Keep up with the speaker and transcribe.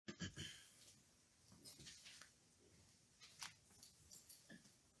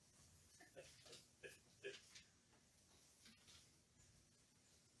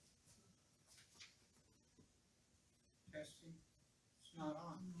Testing. It's not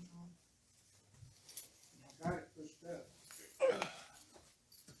on. I got it pushed up.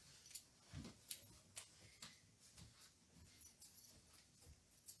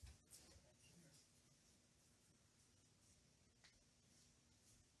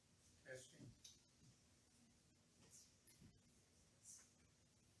 Testing.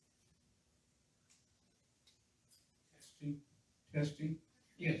 Testing. Testing.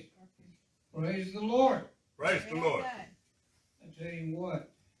 Yes. Praise the Lord. Praise the Lord. I tell you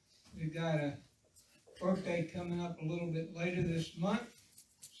what, we've got a birthday coming up a little bit later this month.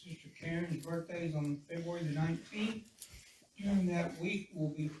 Sister Karen's birthday is on February the 19th. During that week,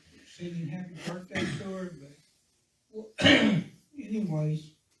 we'll be singing happy birthday to her. But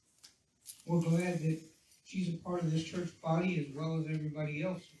anyways, we're glad that she's a part of this church body as well as everybody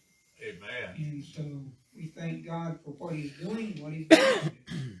else. Amen. And so we thank God for what He's doing, what He's going to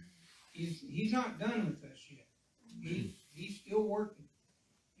do. He's not done with us yet. He's still working.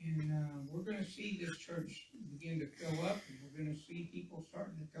 And we're going to see this church begin to fill up, and we're going to see people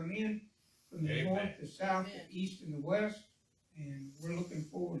starting to come in from the north, the south, the east, and the west, and we're looking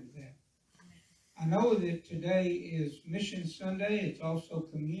forward to that. I know that today is Mission Sunday. It's also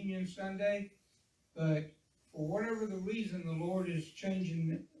Communion Sunday, but for whatever the reason, the Lord is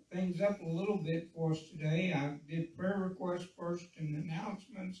changing things up a little bit for us today. I did prayer requests first and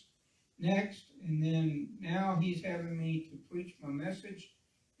announcements next, and then now He's having me to preach my message.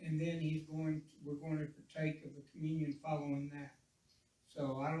 And then we're going to partake of the communion following that.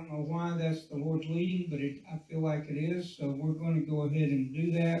 So I don't know why that's the Lord's leading, but I feel like it is. So we're going to go ahead and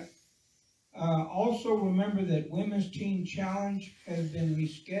do that. Also remember that Women's Teen Challenge has been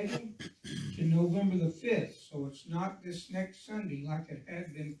rescheduled to November the 5th. So it's not this next Sunday like it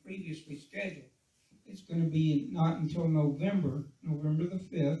had been previously scheduled. It's going to be not until November the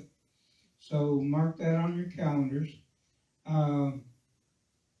 5th. So mark that on your calendars.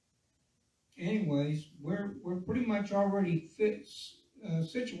 Anyways, we're pretty much already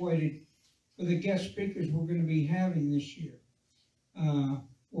situated for the guest speakers we're going to be having this year.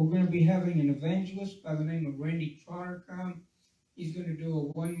 We're going to be having an evangelist by the name of Randy Trotter come. He's going to do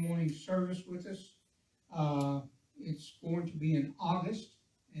a one-morning service with us. It's going to be in August.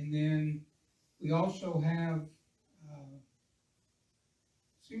 And then we also have,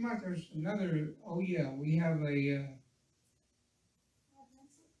 seems like there's another, we have a...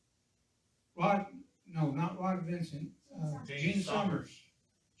 not Rod Vincent. Gene Summers.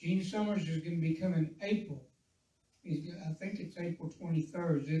 Gene Summers is going to be coming April. I think it's April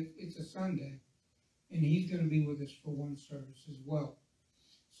 23rd. It's a Sunday. And he's going to be with us for one service as well.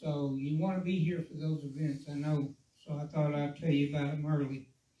 So you want to be here for those events, I know. So I thought I'd tell you about them early.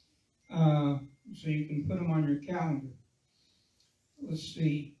 So you can put them on your calendar. Let's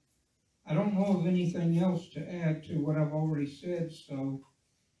see. I don't know of anything else to add to what I've already said, so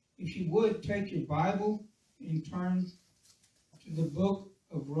if you would, take your Bible and turn to the book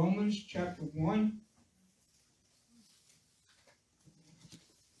of Romans, chapter 1.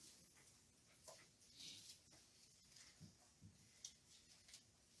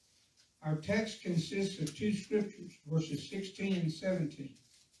 Our text consists of two scriptures, verses 16 and 17.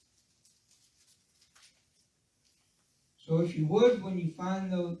 So if you would, when you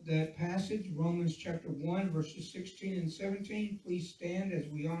find that passage, Romans chapter 1, verses 16 and 17, please stand as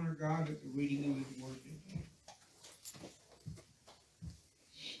we honor God at the reading of His word today.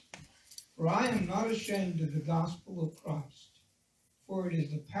 For I am not ashamed of the gospel of Christ, for it is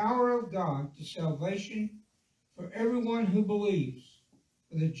the power of God to salvation for everyone who believes,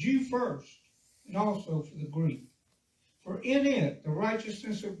 for the Jew first, and also for the Greek. For in it the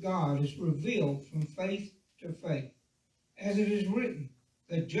righteousness of God is revealed from faith to faith. As it is written,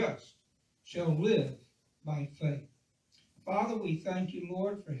 the just shall live by faith. Father, we thank you,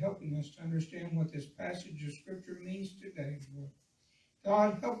 Lord, for helping us to understand what this passage of Scripture means today, Lord.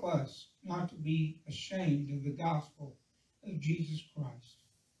 God, help us not to be ashamed of the gospel of Jesus Christ.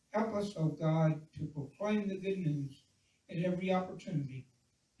 Help us, oh God, to proclaim the good news at every opportunity.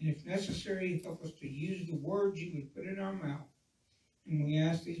 And if necessary, help us to use the words you would put in our mouth. And we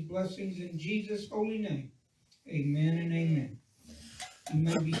ask these blessings in Jesus' holy name. Amen and amen. You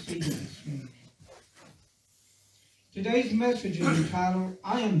may be seated this morning. Today's message is entitled,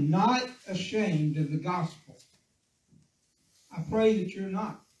 I am not ashamed of the gospel. I pray that you're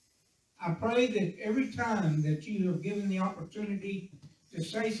not. I pray that every time that you are given the opportunity to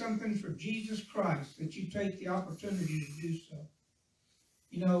say something for Jesus Christ, that you take the opportunity to do so.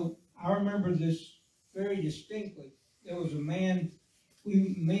 You know, I remember this very distinctly. There was a man,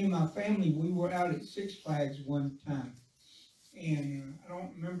 me and my family, we were out at Six Flags one time. And I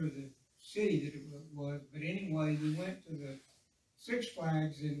don't remember the city that it was. But anyway, we went to the Six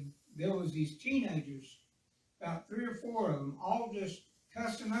Flags, and there was these teenagers, about 3 or 4 of them, all just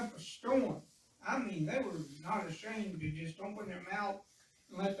cussing up a storm. I mean, they were not ashamed to just open their mouth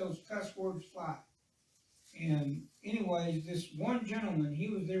and let those cuss words fly. And anyways, this one gentleman, he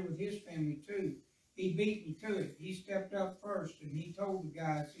was there with his family too. He beat me to it. He stepped up first, and he told the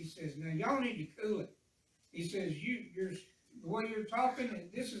guys, he says, now y'all need to cool it. He says, you're the way you're talking,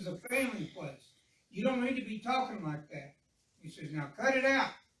 this is a family place. You don't need to be talking like that. He says, now cut it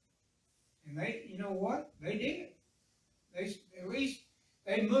out. And they, you know what? They did. At least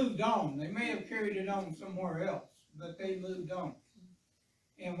they moved on. They may have carried it on somewhere else, but they moved on.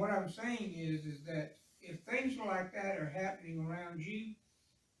 And what I'm saying is that if things like that are happening around you,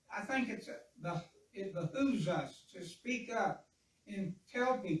 I think it behooves us to speak up and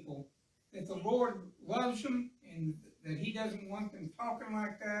tell people that the Lord loves them and that He doesn't want them talking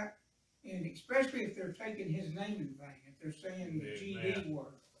like that, and especially if they're taking His name in vain, if they're saying the GD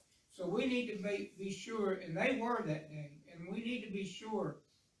word. So we need to be sure, and they were that day, and we need to be sure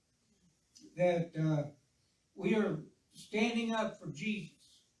that we are standing up for Jesus.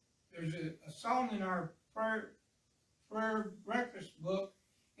 There's a song in our prayer breakfast book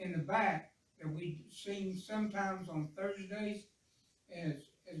in the back that we sing sometimes on Thursdays.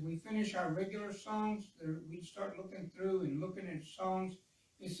 As we finish our regular songs, we start looking through and looking at songs.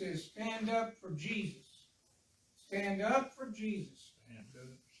 It says, stand up for Jesus. Stand up for Jesus.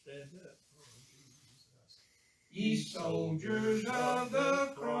 Stand up for Jesus. Ye soldiers of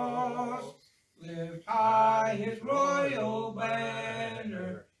the cross, lift high His royal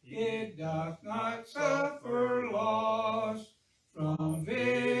banner. It doth not suffer loss. From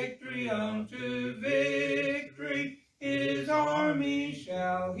victory unto victory, His army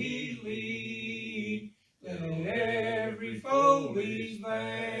shall He lead. Let every foe be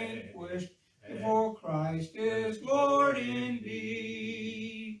vanquished, for Christ is Lord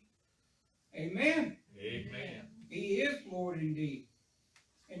indeed. Amen. Amen. He is Lord indeed.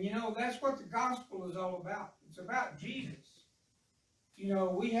 And you know, that's what the gospel is all about. It's about Jesus. You know,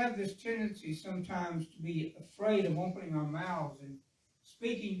 we have this tendency sometimes to be afraid of opening our mouths and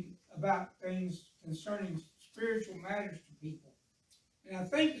speaking about things concerning spiritual matters to people. And I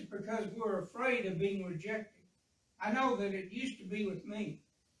think it's because we're afraid of being rejected. I know that it used to be with me.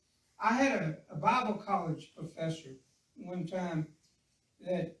 I had a Bible college professor one time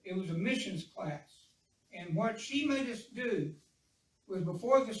that it was a missions class. And what she made us do was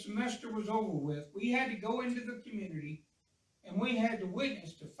before the semester was over with, we had to go into the community and we had to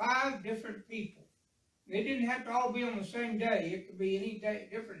witness to 5 different people. They didn't have to all be on the same day. It could be any day,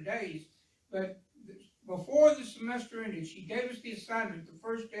 different days. But before the semester ended, she gave us the assignment the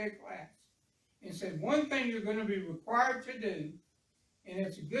first day of class and said, one thing you're going to be required to do, and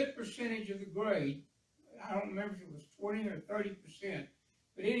it's a good percentage of the grade. I don't remember if it was 20 or 30%.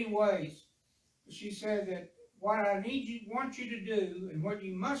 But anyways, she said that what I want you to do, and what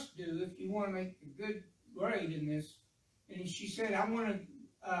you must do if you want to make a good grade in this, and she said, I want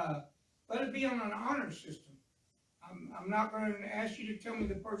to let it be on an honor system. I'm not going to ask you to tell me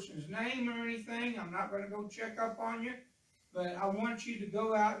the person's name or anything. I'm not going to go check up on you. But I want you to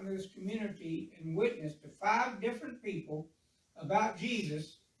go out in this community and witness to 5 different people about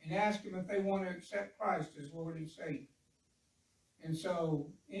Jesus and ask them if they want to accept Christ as Lord and Savior. And so,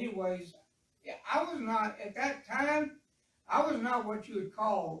 anyways, I was not, at that time, I was not what you would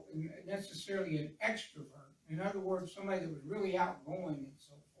call necessarily an extrovert. In other words, somebody that was really outgoing and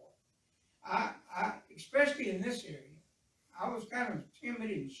so forth. I especially in this area, I was kind of timid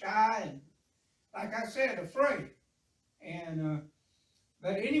and shy and, like I said, afraid. And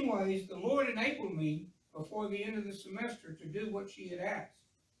but anyways, the Lord enabled me before the end of the semester to do what she had asked.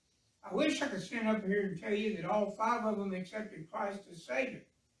 I wish I could stand up here and tell you that all 5 of them accepted Christ as Savior,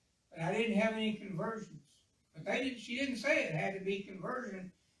 but I didn't have any conversions. But she didn't say it had to be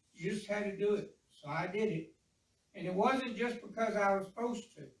conversion. You just had to do it. So I did it. And it wasn't just because I was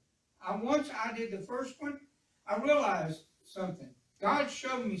supposed to. Once I did the first one, I realized something. God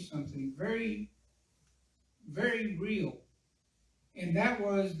showed me something very, very real. And that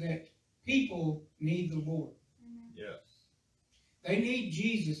was that people need the Lord. Yes. They need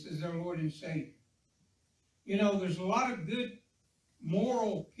Jesus as their Lord and Savior. You know, there's a lot of good,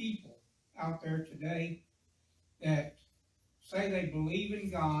 moral people out there today that say they believe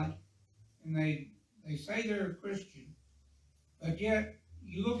in God and they say they're a Christian, but yet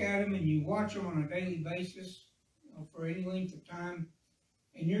you look at them and you watch them on a daily basis, you know, for any length of time,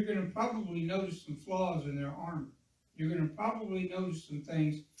 and you're going to probably notice some flaws in their armor. You're going to probably notice some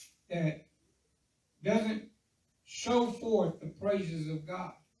things that doesn't show forth the praises of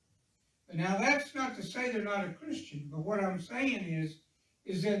God. But now that's not to say they're not a Christian, but what I'm saying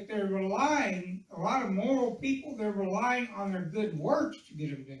is that they're relying, a lot of moral people, they're relying on their good works to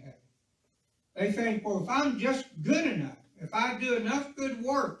get them to heaven. They think, well, if I'm just good enough, if I do enough good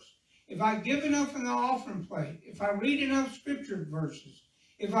works, if I give enough in the offering plate, if I read enough scripture verses,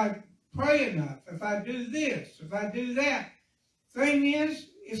 if I pray enough, if I do this, if I do that. Thing is,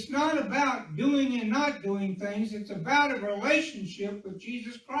 it's not about doing and not doing things. It's about a relationship with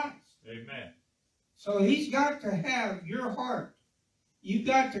Jesus Christ. Amen. So he's got to have your heart. You've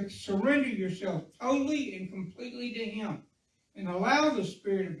got to surrender yourself totally and completely to him and allow the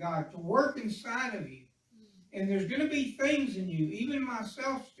Spirit of God to work inside of you. And there's going to be things in you, even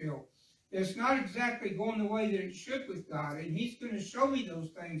myself still, that's not exactly going the way that it should with God. And he's going to show me those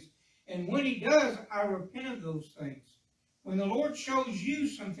things. And when he does, I repent of those things. When the Lord shows you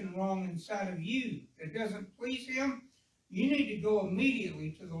something wrong inside of you that doesn't please him, you need to go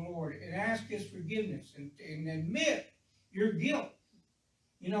immediately to the Lord and ask his forgiveness and admit your guilt.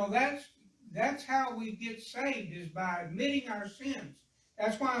 You know, that's how we get saved, is by admitting our sins.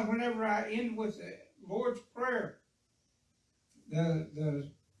 That's why whenever I end with the Lord's Prayer,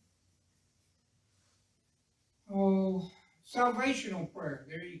 the salvational prayer,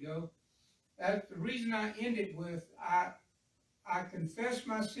 there you go. That's the reason I end it with, I confess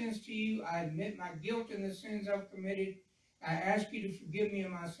my sins to you. I admit my guilt in the sins I've committed. I ask you to forgive me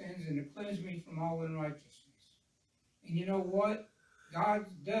of my sins and to cleanse me from all unrighteousness. And you know what? God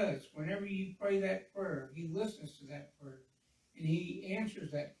does. Whenever you pray that prayer, he listens to that prayer. And he answers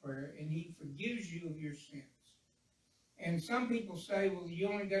that prayer. And he forgives you of your sins. And some people say, well, you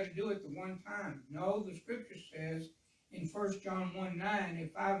only got to do it the one time. No, the scripture says in 1 John 1:9,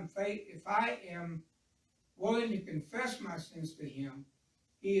 if I am willing to confess my sins to him,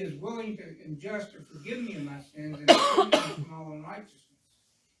 he is willing to and just to forgive me of my sins and cleanse me from all unrighteousness.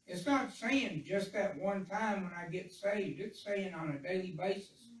 It's not saying just that one time when I get saved. It's saying on a daily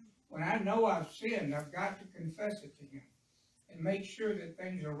basis. When I know I've sinned, I've got to confess it to him and make sure that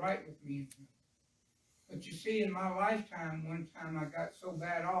things are right with me and him. But you see, in my lifetime, one time I got so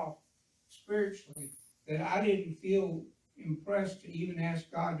bad off spiritually that I didn't feel impressed to even ask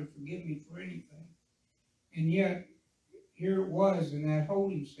God to forgive me for anything. And yet, here it was in that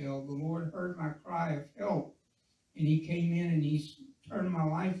holding cell. The Lord heard my cry of help, and he came in and he turned my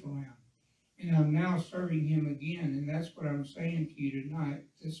life around. And I'm now serving him again. And that's what I'm saying to you tonight,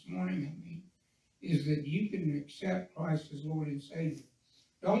 this morning, is that you can accept Christ as Lord and Savior.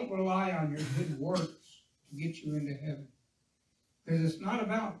 Don't rely on your good works to get you into heaven. Because it's not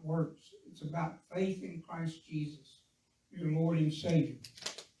about works. It's about faith in Christ Jesus, your Lord and Savior.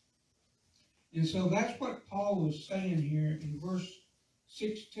 And so that's what Paul was saying here in verse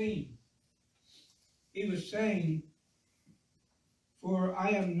 16. He was saying, for I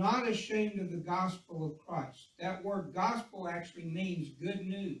am not ashamed of the gospel of Christ. That word gospel actually means good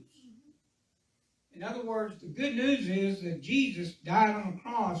news. In other words, the good news is that Jesus died on the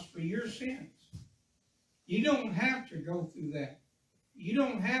cross for your sins. You don't have to go through that. You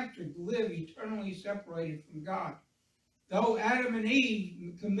don't have to live eternally separated from God. Though Adam and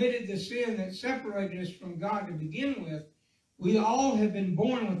Eve committed the sin that separated us from God to begin with, we all have been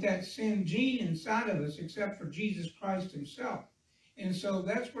born with that sin gene inside of us except for Jesus Christ himself. And so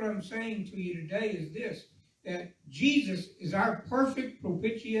that's what I'm saying to you today is this, that Jesus is our perfect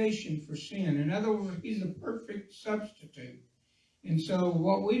propitiation for sin. In other words, he's the perfect substitute. And so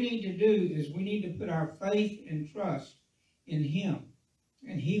what we need to do is we need to put our faith and trust in him,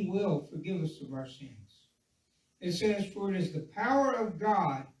 and he will forgive us of our sins. It says, for it is the power of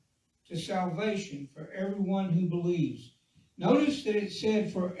God to salvation for everyone who believes. Notice that it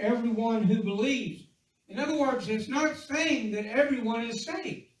said for everyone who believes. In other words, it's not saying that everyone is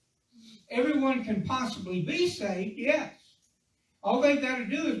saved. Everyone can possibly be saved, yes. All they've got to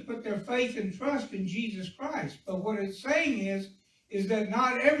do is put their faith and trust in Jesus Christ. But what it's saying is that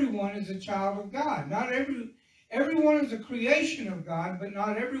not everyone is a child of God. Not everyone is a creation of God, but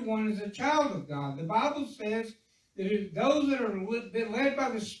not everyone is a child of God. The Bible says that those that are led by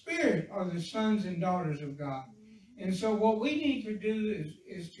the Spirit are the sons and daughters of God. And so what we need to do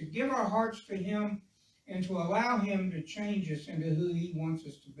is to give our hearts to him and to allow him to change us into who he wants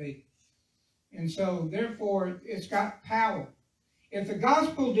us to be. And so, therefore, it's got power. If the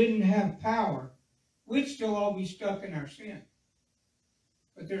gospel didn't have power, we'd still all be stuck in our sin.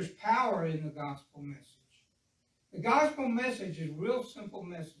 But there's power in the gospel message. The gospel message is a real simple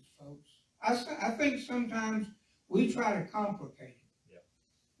message, folks. I think sometimes we try to complicate it. Yep.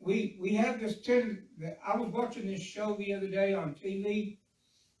 We have this tendency. I was watching this show the other day on TV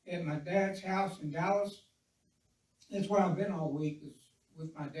at my dad's house in Dallas. That's where I've been all week, is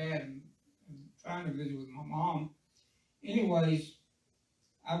with my dad and trying to visit with my mom. Anyways,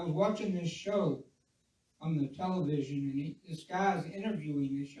 I was watching this show on the television, and this guy's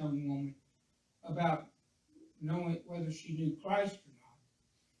interviewing this young woman about knowing whether she knew Christ or not.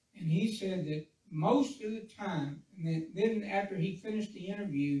 And he said that most of the time, and then after he finished the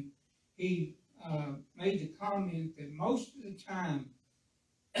interview, he made the comment that most of the time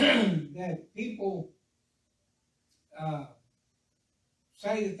that people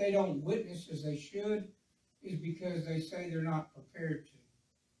say that they don't witness as they should is because they say they're not prepared to.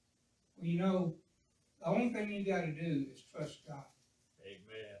 Well, you know, the only thing you got to do is trust God.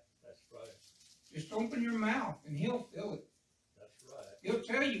 Amen. That's right. Just open your mouth and He'll fill it. That's right. He'll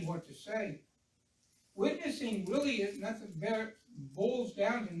tell you what to say. Witnessing really is nothing better, boils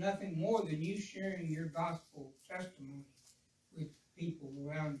down to nothing more than you sharing your gospel testimony with people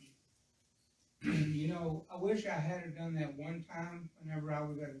around you. You know, I wish I had done that one time whenever I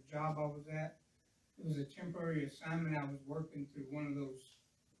was at a job I was at. It was a temporary assignment. I was working through one of those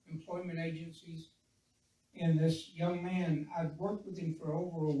employment agencies. And this young man, I'd worked with him for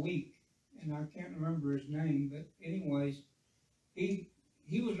over a week, and I can't remember his name, but anyways, he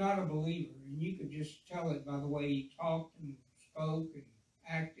was not a believer, and you could just tell it by the way he talked and spoke and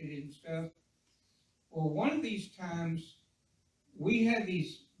acted and stuff. Well, one of these times, we had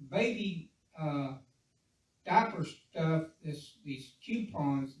these baby diaper stuff, these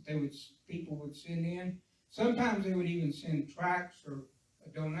coupons that people would send in. Sometimes they would even send tracts or a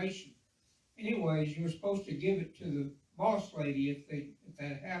donation. Anyways, you were supposed to give it to the boss lady if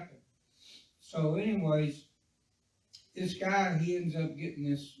that happened. So anyways, this guy, he ends up getting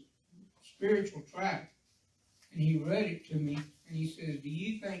this spiritual tract, and he read it to me, and he says, "Do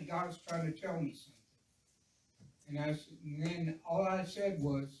you think God's trying to tell me something?" And then all I said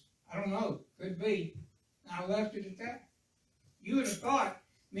was, "I don't know, could be." And I left it at that. You would have thought,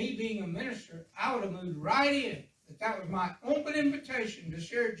 me being a minister, I would have moved right in, that was my open invitation to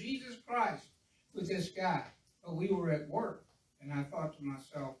share Jesus Christ with this guy. But we were at work, and I thought to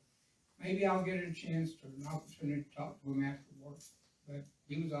myself, maybe I'll get a chance or an opportunity to talk to him after work. But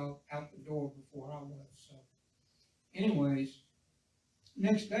he was out the door before I was. So, anyways,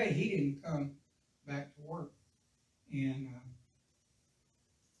 next day he didn't come back to work. And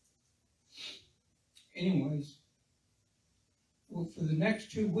anyways, well, for the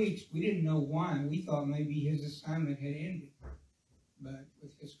next 2 weeks, we didn't know why. We thought maybe his assignment had ended, but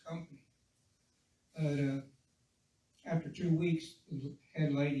with his company. But after 2 weeks, the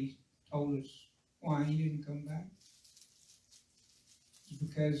head lady told us why he didn't come back. It's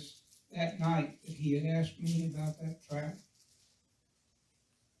because that night that he had asked me about that tract,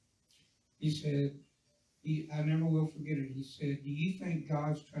 he said, I never will forget it. He said, "Do you think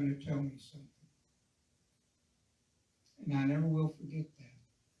God's trying to tell me something?" And I never will forget that.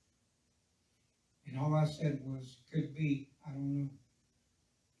 And all I said was, "Could be, I don't know."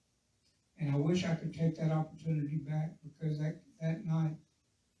 And I wish I could take that opportunity back, because that night,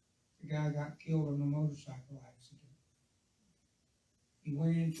 the guy got killed in a motorcycle accident. He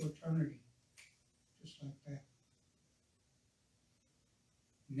went into eternity, just like that.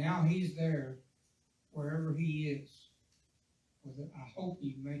 Now he's there, wherever he is. I hope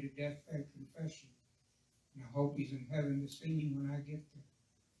he made a deathbed confession. And I hope he's in heaven to see me when I get there.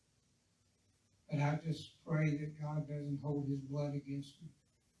 But I just pray that God doesn't hold his blood against me.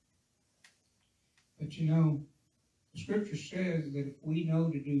 But you know, the scripture says that if we know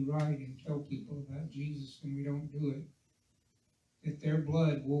to do right and tell people about Jesus and we don't do it, that their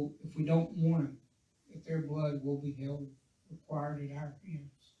blood will, if we don't warn them, that their blood will be held required at our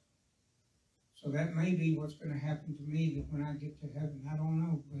hands. So that may be what's going to happen to me, that when I get to heaven, I don't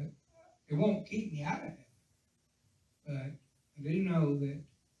know, but it won't keep me out of heaven. But I do know that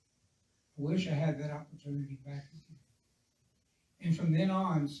I wish I had that opportunity back again. And from then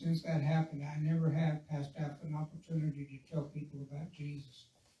on, since that happened, I never have passed up an opportunity to tell people about Jesus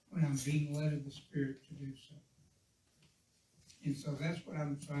when I'm being led of the Spirit to do so. And so that's what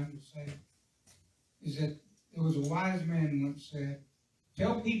I'm trying to say, is that there was a wise man once said,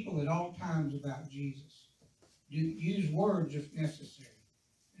 "Tell people at all times about Jesus. Use words if necessary."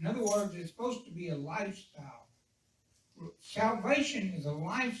 In other words, it's supposed to be a lifestyle. Salvation is a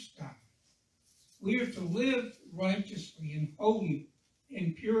lifestyle. We are to live righteously and holy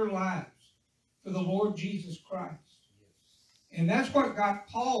and pure lives for the Lord Jesus Christ. And that's what got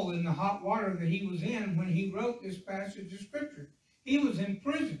Paul in the hot water that he was in when he wrote this passage of Scripture. He was in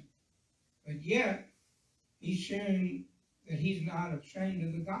prison, but yet he's sharing that he's not ashamed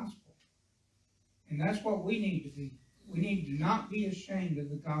of the gospel. And that's what we need to be. We need to not be ashamed of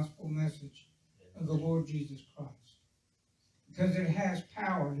the gospel message of the Lord Jesus Christ. because it has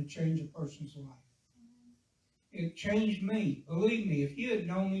power to change a person's life. It changed me. Believe me, if you had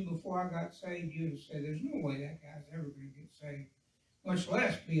known me before I got saved, you would have said, there's no way that guy's ever going to get saved, much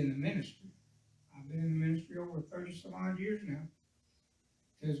less be in the ministry. I've been in the ministry over 30-some-odd years now,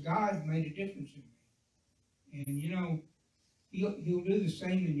 because God made a difference in me. And you know, He'll do the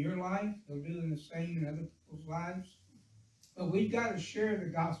same in your life. He'll do the same in other people's lives. But we've got to share the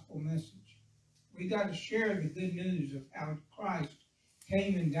gospel message. We've got to share the good news of how Christ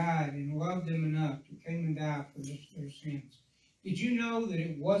came and died and loved them enough to came and die for their sins. Did you know that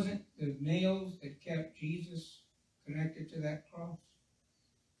it wasn't the nails that kept Jesus connected to that cross?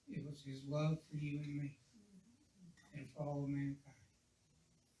 It was His love for you and me and for all of mankind.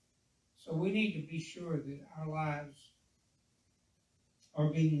 So we need to be sure that our lives are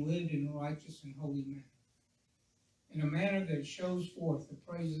being lived in a righteous and holy manner, in a manner that shows forth the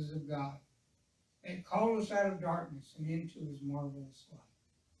praises of God, and call us out of darkness and into His marvelous light.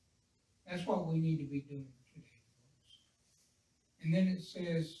 That's what we need to be doing today, folks. And then it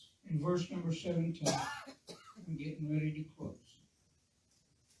says in verse number 17, I'm getting ready to close.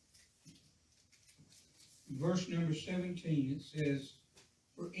 In verse number 17 it says,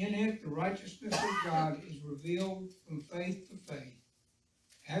 for in it the righteousness of God is revealed from faith to faith,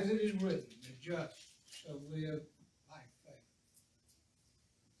 as it is written, the just shall live by faith.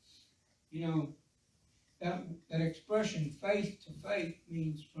 You know, that expression, faith to faith,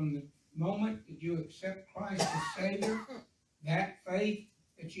 means from the moment that you accept Christ as Savior, that faith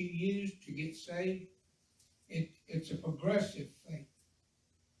that you use to get saved, it's a progressive faith.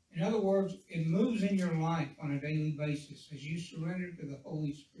 In other words, it moves in your life on a daily basis as you surrender to the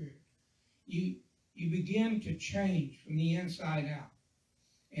Holy Spirit. You begin to change from the inside out.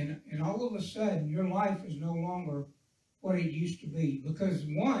 And all of a sudden, your life is no longer what it used to be. Because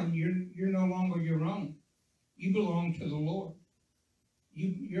one, you're no longer your own. You belong to the Lord.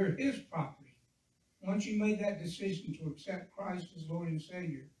 You're His property. Once you made that decision to accept Christ as Lord and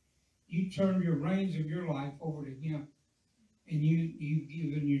Savior, you turn your reins of your life over to Him. And you've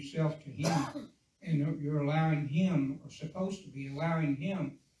given yourself to Him. And you're allowing Him, or supposed to be allowing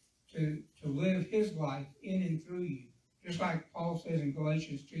Him, to live His life in and through you. Just like Paul says in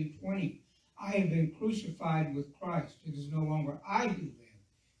Galatians 2:20, I have been crucified with Christ. It is no longer I who live,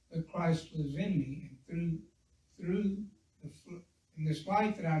 but Christ lives in me. And in this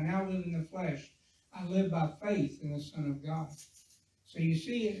life that I now live in the flesh, I live by faith in the Son of God. So you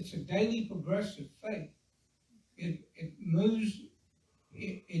see, it's a daily progressive faith. It moves,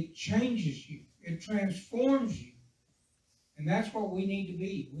 it changes you, it transforms you. And that's what we need to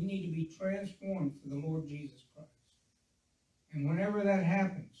be. We need to be transformed for the Lord Jesus Christ. And whenever that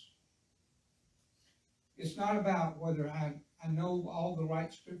happens, it's not about whether I know all the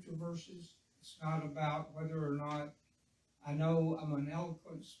right scripture verses. It's not about whether or not I know I'm an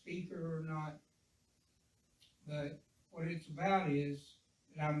eloquent speaker or not. But what it's about is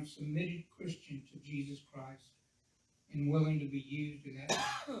that I'm a submitted Christian to Jesus Christ and willing to be used in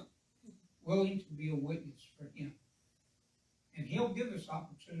that, willing to be a witness for Him. And He'll give us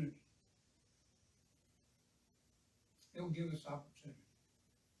opportunity. He'll give us opportunity.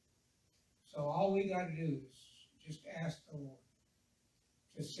 So all we got to do is just ask the Lord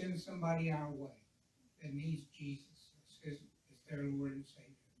to send somebody our way that needs Jesus as their Lord and Savior.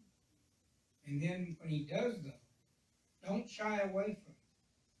 And then when He does, though, don't shy away from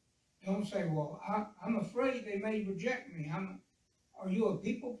it. Don't say, well, I'm afraid they may reject me. Are you a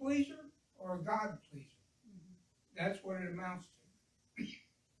people pleaser or a God pleaser? That's what it amounts to.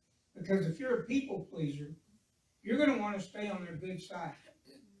 Because if you're a people pleaser, you're going to want to stay on their good side.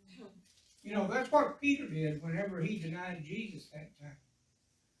 You know, that's what Peter did whenever he denied Jesus that time.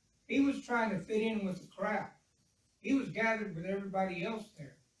 He was trying to fit in with the crowd. He was gathered with everybody else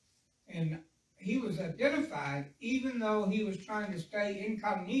there. And he was identified, even though he was trying to stay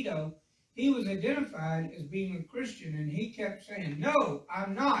incognito, he was identified as being a Christian. And he kept saying, no,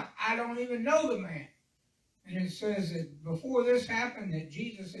 I'm not. I don't even know the man. And it says that before this happened, that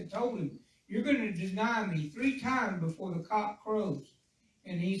Jesus had told him, you're going to deny me 3 times before the cock crows.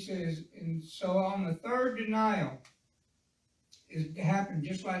 And he says, and so on the third denial, it happened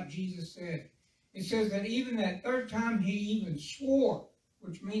just like Jesus said. It says that even that third time he even swore,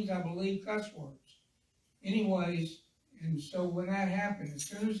 which means, I believe, cuss words. Anyways, and so when that happened, as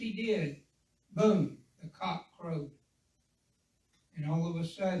soon as he did, boom, the cock crowed. And all of a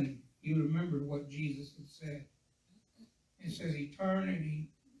sudden, he remembered what Jesus had said. It says he turned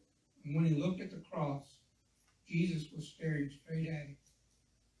and when he looked at the cross, Jesus was staring straight at him.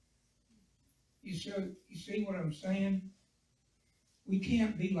 You see what I'm saying? We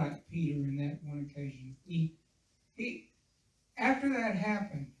can't be like Peter in that one occasion. After that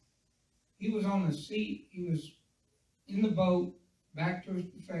happened, he was on the seat, he was in the boat, back to his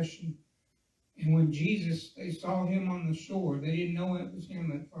profession, and when they saw him on the shore, they didn't know it was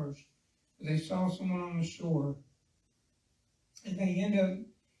him at first, but they saw someone on the shore, and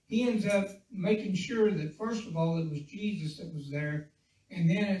he ends up making sure that first of all it was Jesus that was there, and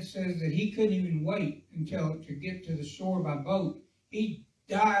then it says that he couldn't even wait to get to the shore by boat. He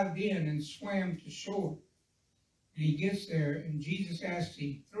dived in and swam to shore. And he gets there, and Jesus asks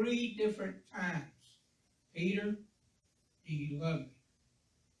him 3 different times, Peter, do you love me?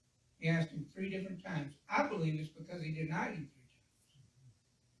 He asked him 3 different times. I believe it's because he denied him 3 times.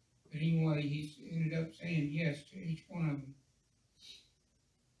 But anyway, he ended up saying yes to each one of them.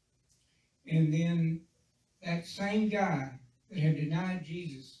 And then that same guy that had denied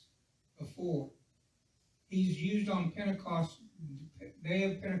Jesus before, he's used on Pentecost, day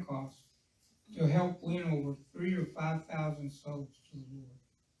of Pentecost, to help win over 3,000 or 5,000 souls to the Lord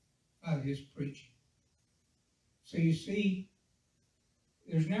by his preaching. So you see,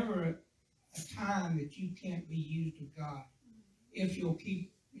 there's never a time that you can't be used of God if you'll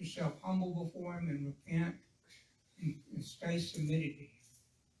keep yourself humble before him and repent and stay submitted to him.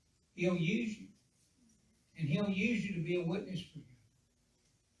 He'll use you. And he'll use you to be a witness for him.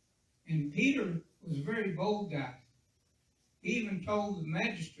 And Peter was a very bold guy. He even told the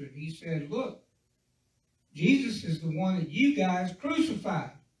magistrate, he said, look, Jesus is the one that you guys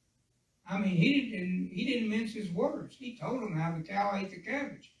crucified. I mean, he didn't mince his words. He told them how the cow ate the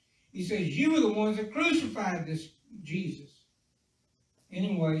cabbage. He says, you were the ones that crucified this Jesus.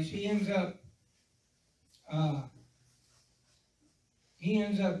 Anyways, he ends up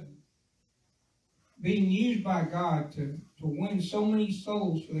being used by God to win so many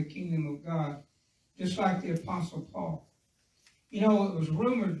souls for the kingdom of God, just like the Apostle Paul. You know, it was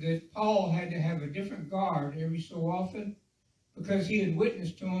rumored that Paul had to have a different guard every so often because he had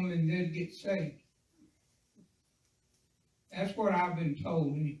witnessed to them and they'd get saved. That's what I've been told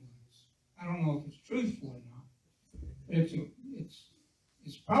anyways. I don't know if it's truthful or not. But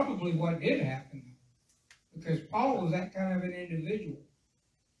it's probably what did happen, because Paul was that kind of an individual.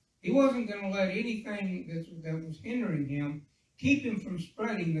 He wasn't going to let anything that was hindering him keep him from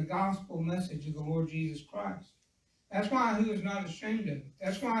spreading the gospel message of the Lord Jesus Christ. That's why he was not ashamed of it.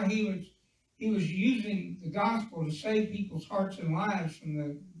 That's why he was using the gospel to save people's hearts and lives from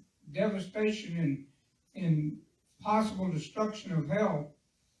the devastation and possible destruction of hell.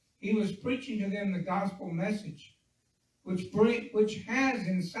 He was preaching to them the gospel message, which has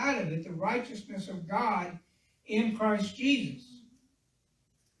inside of it the righteousness of God in Christ Jesus.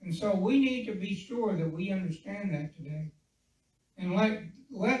 And so we need to be sure that we understand that today. And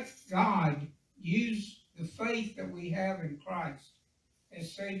let God use the faith that we have in Christ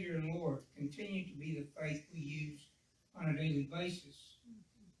as Savior and Lord continue to be the faith we use on a daily basis.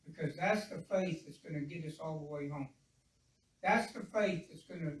 Because that's the faith that's going to get us all the way home. That's the faith that's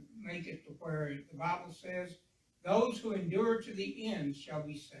going to make it to where the Bible says, those who endure to the end shall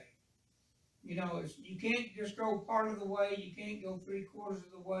be saved. You know, you can't just go part of the way. You can't go 3/4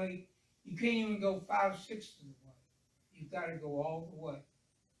 of the way. You can't even go 5/6 of the way. You've got to go all the way.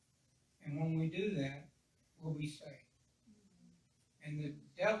 And when we do that, we'll be saved. And the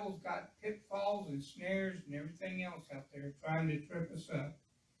devil's got pitfalls and snares and everything else out there trying to trip us up,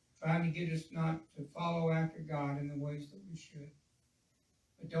 trying to get us not to follow after God in the ways that we should.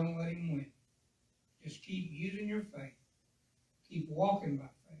 But don't let him win. Just keep using your faith. Keep walking by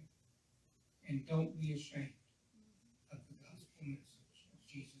faith. And don't be ashamed of the gospel message of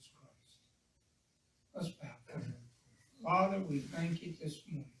Jesus Christ. Let's bow. Father, we thank you this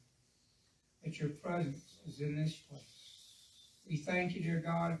morning that your presence is in this place. We thank you, dear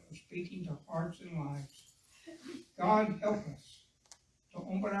God, for speaking to hearts and lives. God, help us to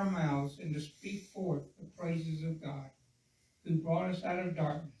open our mouths and to speak forth the praises of God, who brought us out of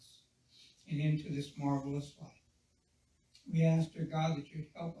darkness and into this marvelous light. We ask, dear God, that you'd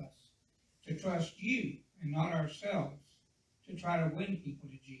help us to trust you and not ourselves to try to win people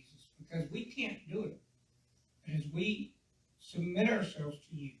to Jesus, because we can't do it. But as we submit ourselves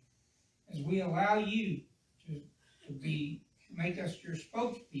to you, as we allow you to make us your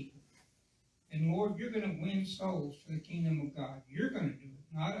spokespeople, and Lord, you're going to win souls for the kingdom of God. You're going to do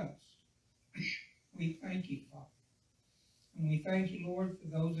it, not us. We thank you, Father. And we thank you, Lord, for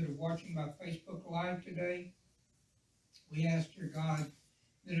those that are watching by Facebook Live today. We ask, dear God,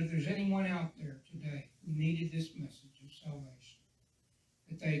 that if there's anyone out there today who needed this message of salvation,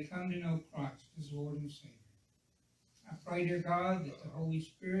 that they come to know Christ as Lord and Savior. I pray, dear God, that the Holy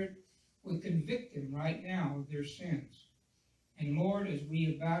Spirit would convict them right now of their sins. And Lord, as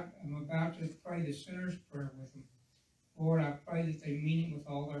I'm about to pray the sinner's prayer with them, Lord, I pray that they mean it with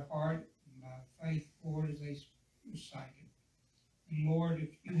all their heart and by faith, Lord, as they recite it. And Lord, if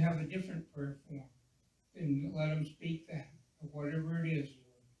you have a different prayer form, then let them speak that. But whatever it is,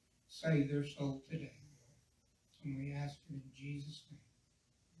 Lord, save their soul today, Lord. And we ask it in Jesus' name.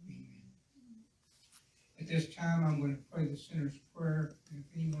 Amen. At this time, I'm going to pray the sinner's prayer. And if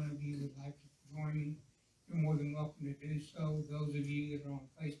any one of you would like to join me, you're more than welcome to do so. Those of you that are on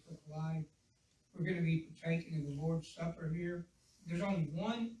Facebook Live, we're going to be partaking of the Lord's Supper here. There's only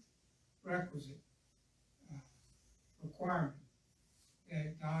one requisite requirement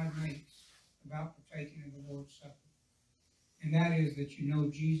that God makes about partaking of the Lord's Supper. And that is that you know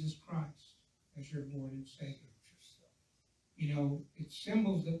Jesus Christ as your Lord and Savior. You know, it's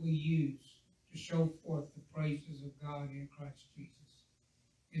symbols that we use to show forth the praises of God in Christ Jesus.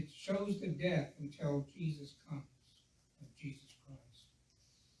 It shows the death until Jesus comes of Jesus Christ.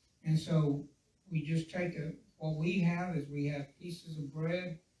 And so we just take what we have is we have pieces of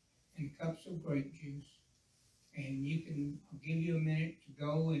bread and cups of grape juice. And I'll give you a minute to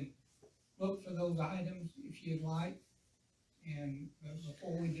go and look for those items if you'd like. And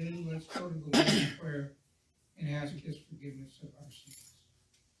before we do, let's go to the Lord in prayer and ask His forgiveness of our sins.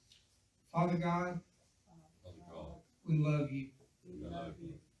 Father God, we love you.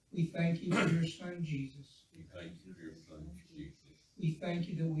 We thank you for your Son, Jesus. We thank you for your Son, Jesus. We thank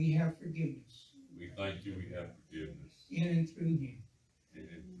you that we have forgiveness. We thank you we have forgiveness in and through Him. in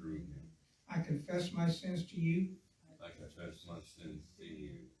and through Him. I confess my sins to you. I confess my sins to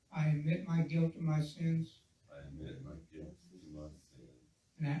you. I admit my guilt and my sins. I admit my guilt and my sins.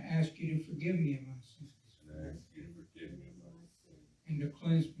 And I ask you to forgive me of my sins. And I ask you to forgive me of my sins. And to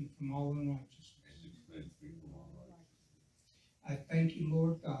cleanse me from all unrighteousness. And to cleanse me from all unrighteousness. I thank you,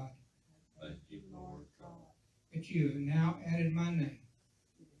 Lord God. Thank you, Lord God. That you have now added my name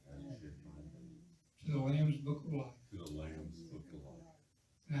to the Lamb's Book of Life. To the Lamb's Book of Life.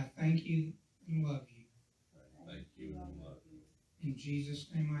 And I thank you and love you. I thank you and love you. In Jesus'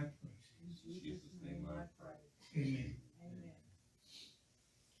 name I pray. In Jesus' name I pray. Amen.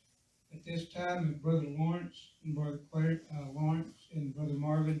 At this time, Brother Lawrence and Brother Lawrence and Brother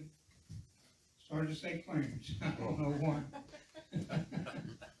Marvin started to say Clarence. I don't know why.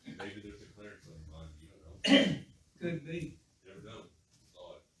 Maybe there's a Clarence on the line. You don't know. Could be. You never know.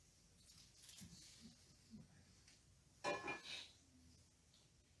 Saw it.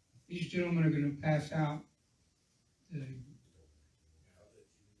 These gentlemen are going to pass out.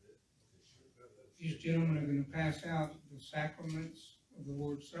 These gentlemen are going to pass out the sacraments of the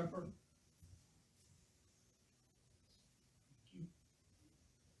Lord's Supper.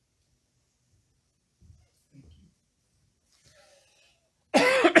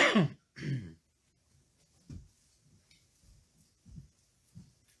 Thank you.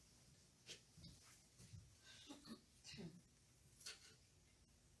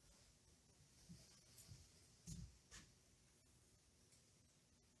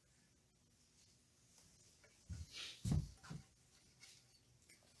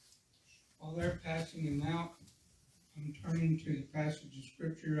 While they're passing them out, I'm turning to the passage of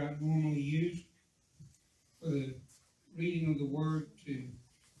Scripture I normally use for the reading of the Word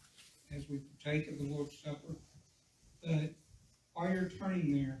as we partake of the Lord's Supper. But while you're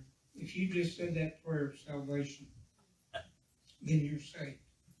turning there, if you just said that prayer of salvation, then you're saved.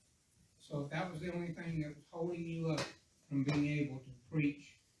 So if that was the only thing that was holding you up from being able to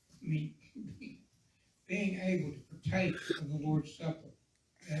preach, being able to partake of the Lord's Supper,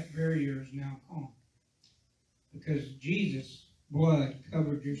 that barrier is now gone. Because Jesus' blood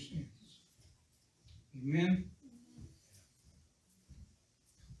covered your sins. Amen?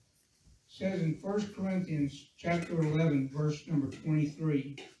 It says in 1 Corinthians chapter 11, verse number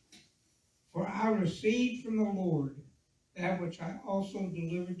 23, "For I received from the Lord that which I also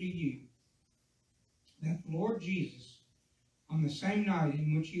delivered to you, that the Lord Jesus, on the same night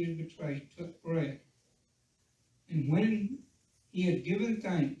in which he was betrayed, took bread. And when he had given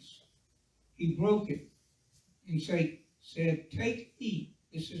thanks, he broke it and said, 'Take, eat,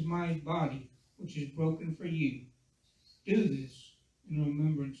 this is my body, which is broken for you. Do this in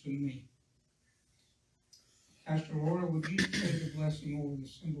remembrance of me.'" Pastor Laura, would you say the blessing over the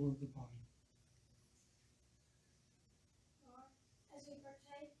symbol of the body? Lord, as we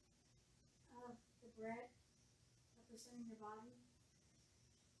partake of the bread representing your body,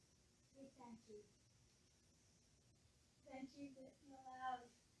 we thank you. Thank you that you allowed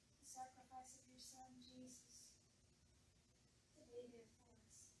the sacrifice of your Son, Jesus, to be there for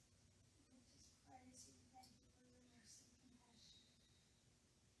us. We just praise you and thank you for your mercy and compassion.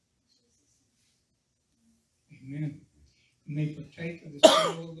 In Jesus' name. Amen. You may partake of the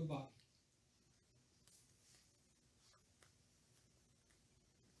symbol of the body.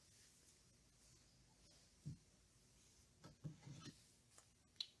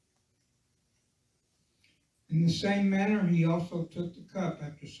 In the same manner, he also took the cup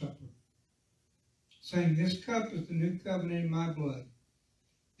after supper, saying, "This cup is the new covenant in my blood.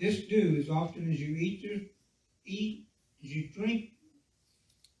 This do as often as you drink.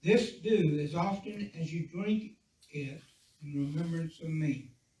 This do as often as you drink it in remembrance of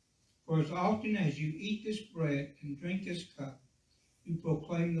me. For as often as you eat this bread and drink this cup, you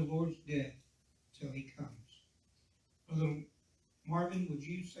proclaim the Lord's death till he comes." Brother Marvin, would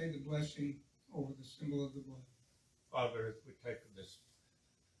you say the blessing over the symbol of the blood? Father, as we take this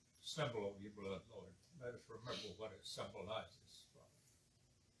symbol of your blood, Lord, let us remember what it symbolizes, Father.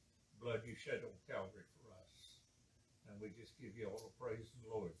 Blood you shed on Calvary for us. And we just give you all the praise and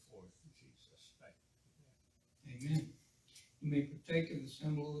glory for it in Jesus' name. Amen. You may partake of the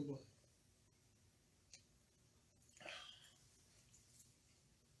symbol of the blood.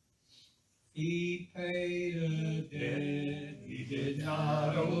 He paid a debt he did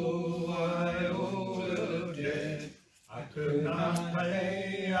not owe. I owed a debt I could not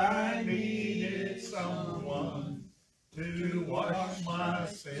pay. I needed someone to wash my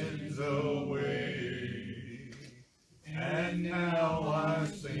sins away. And now I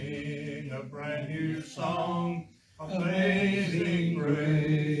sing a brand new song, Amazing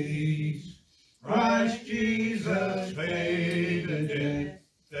Grace. Christ Jesus paid a debt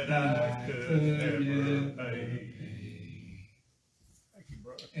that I could never pay. Thank you,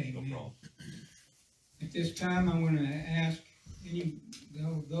 brother. Amen. No problem. At this time, I want to ask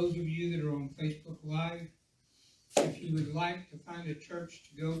those of you that are on Facebook Live, if you would like to find a church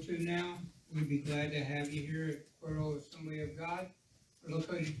to go to now, we'd be glad to have you here at Cuero Assembly of God. We're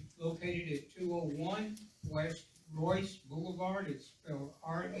located at 201 West Royce Boulevard. It's spelled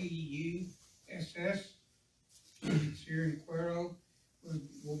R-E-U-S-S. It's here in Cuero.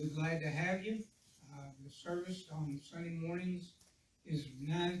 We'll be glad to have you. The service on Sunday mornings is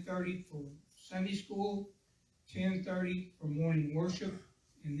 9:30 for Sunday school, 10:30 for morning worship,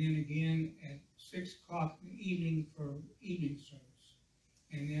 and then again at 6 o'clock in the evening for evening service.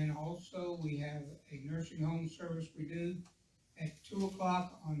 And then also we have a nursing home service we do at 2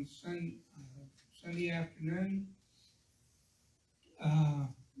 o'clock on Sunday afternoon.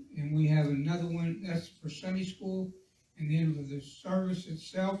 And we have another one, that's for Sunday school. And then for the service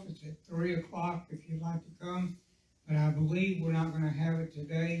itself, it's at 3 o'clock if you'd like to come. But I believe we're not going to have it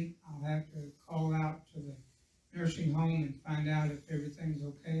today. I'll have to call out to the nursing home and find out if everything's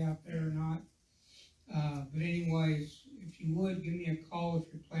okay out there or not. But anyways, if you would, give me a call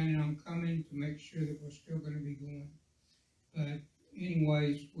if you're planning on coming to make sure that we're still going to be going. But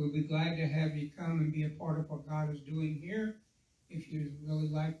anyways, we'll be glad to have you come and be a part of what God is doing here. If you'd really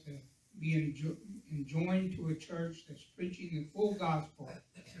like to be joined to a church that's preaching the full gospel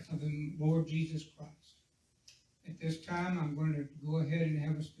of the Lord Jesus Christ. At this time, I'm going to go ahead and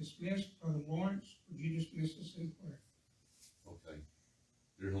have us dismissed. Brother Lawrence, would you dismiss us in prayer? Okay.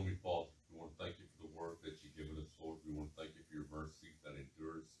 Dear Heavenly Father, we want to thank you for the word that you've given us, Lord. We want to thank you for your mercy that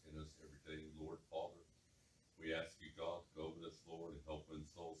endures in us every day, Lord, Father. We ask you, God, to go with us, Lord, and help win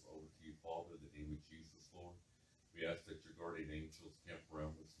souls over to you, Father, in the name of Jesus, Lord. We ask that your guardian angels camp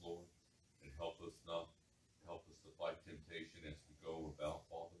around us, Lord, and help us to fight temptation as we go about,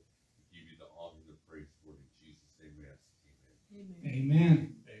 Father. We give you the honor and the praise, Lord, in Jesus' name we ask. Amen.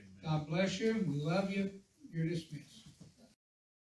 Amen. Amen. God bless you. We love you. You're dismissed.